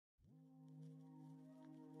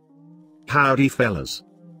Howdy fellas.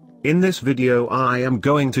 In this video I am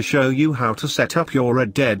going to show you how to set up your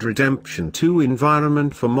Red Dead Redemption 2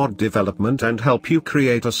 environment for mod development and help you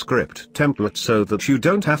create a script template so that you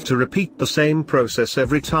don't have to repeat the same process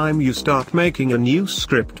every time you start making a new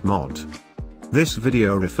script mod. This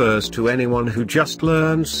video refers to anyone who just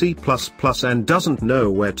learned C++ and doesn't know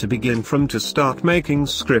where to begin from to start making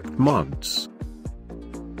script mods.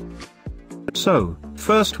 So,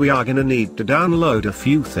 first we are gonna need to download a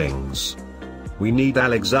few things. We need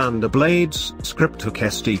Alexander Blade's Scripthook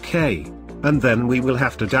SDK, and then we will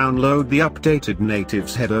have to download the updated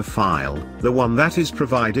natives header file. The one that is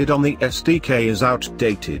provided on the SDK is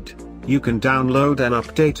outdated. You can download an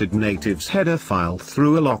updated natives header file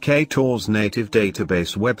through Allocator's native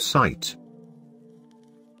database website.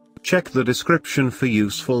 Check the description for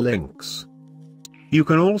useful links. You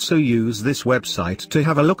can also use this website to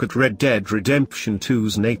have a look at Red Dead Redemption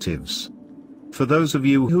 2's natives. For those of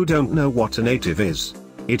you who don't know what a native is,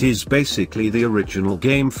 it is basically the original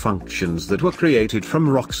game functions that were created from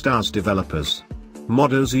Rockstar's developers.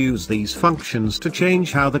 Modders use these functions to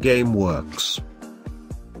change how the game works.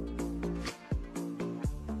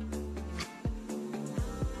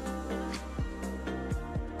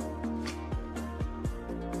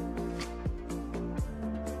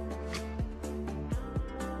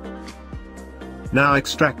 Now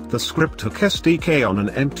extract the Scripthook SDK on an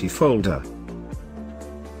empty folder.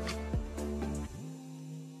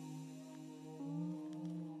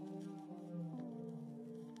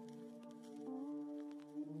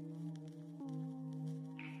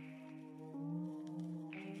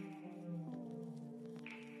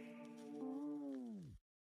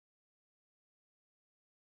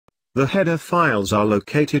 The header files are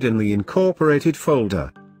located in the incorporated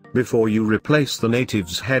folder. Before you replace the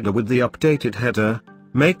natives header with the updated header,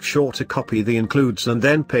 make sure to copy the includes and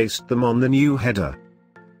then paste them on the new header.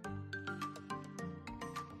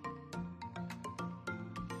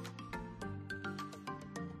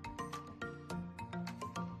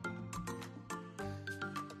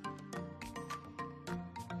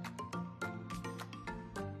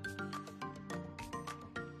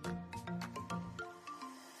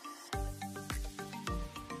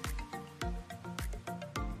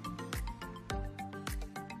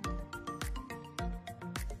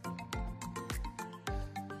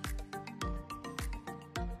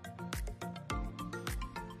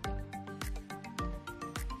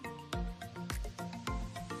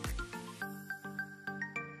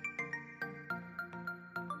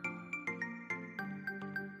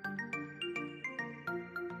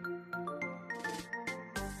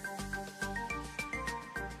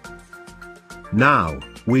 Now,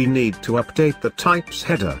 we need to update the types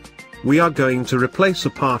header. We are going to replace a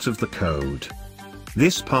part of the code.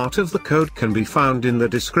 This part of the code can be found in the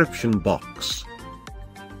description box.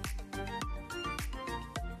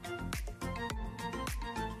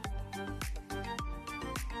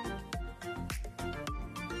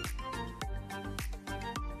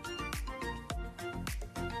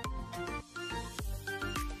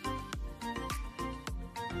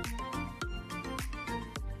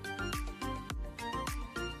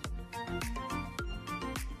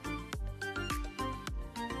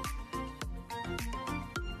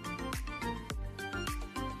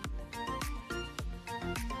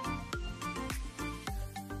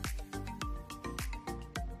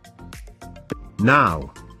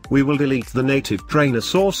 Now, we will delete the native trainer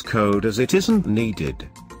source code as it isn't needed.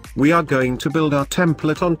 We are going to build our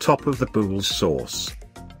template on top of the pool's source.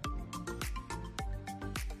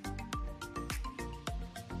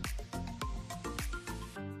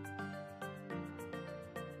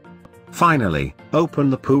 Finally, open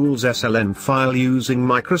the pool's SLN file using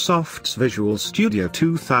Microsoft's Visual Studio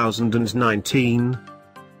 2019.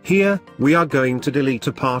 Here, we are going to delete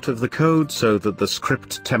a part of the code so that the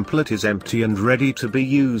script template is empty and ready to be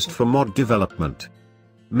used for mod development.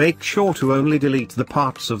 Make sure to only delete the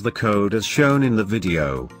parts of the code as shown in the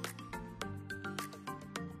video.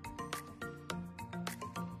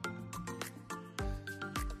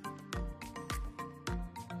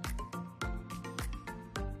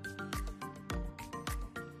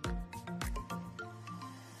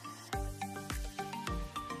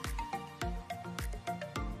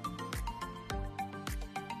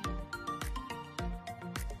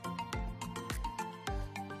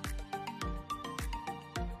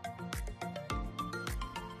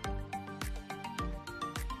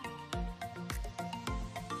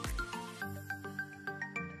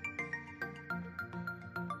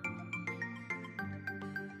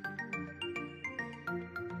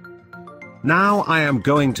 Now I am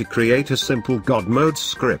going to create a simple God mode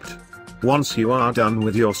script. Once you are done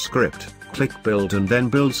with your script, click build and then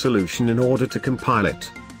build solution in order to compile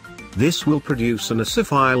it. This will produce an ASCII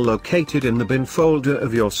file located in the bin folder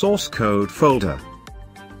of your source code folder.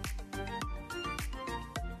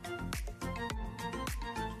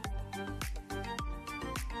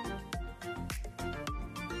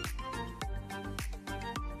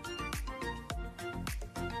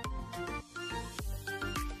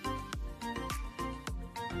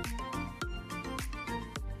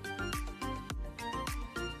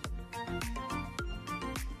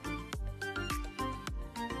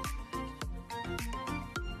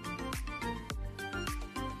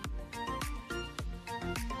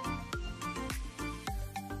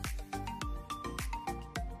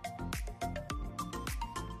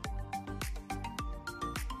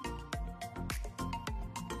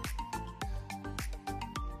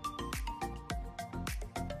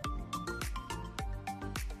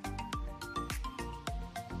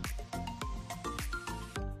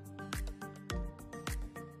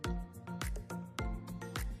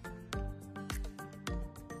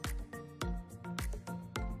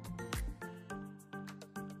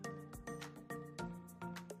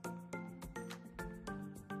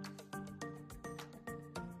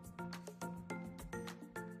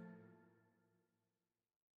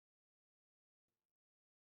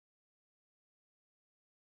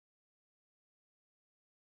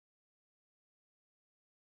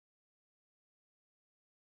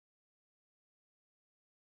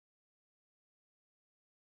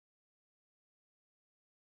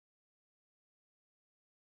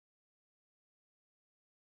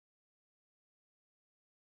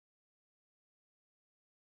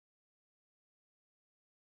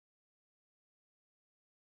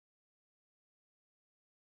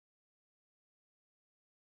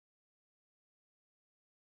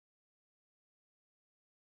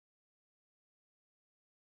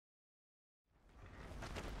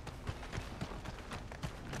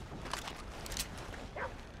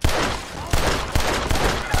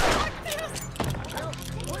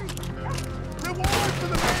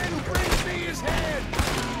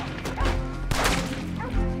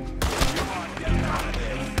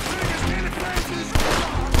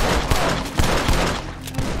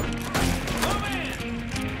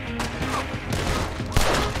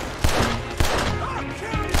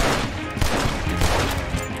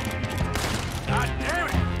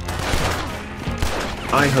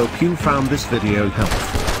 I hope you found this video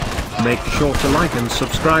helpful. Make sure to like and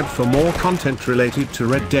subscribe for more content related to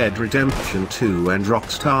Red Dead Redemption 2 and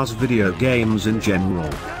Rockstar's video games in general.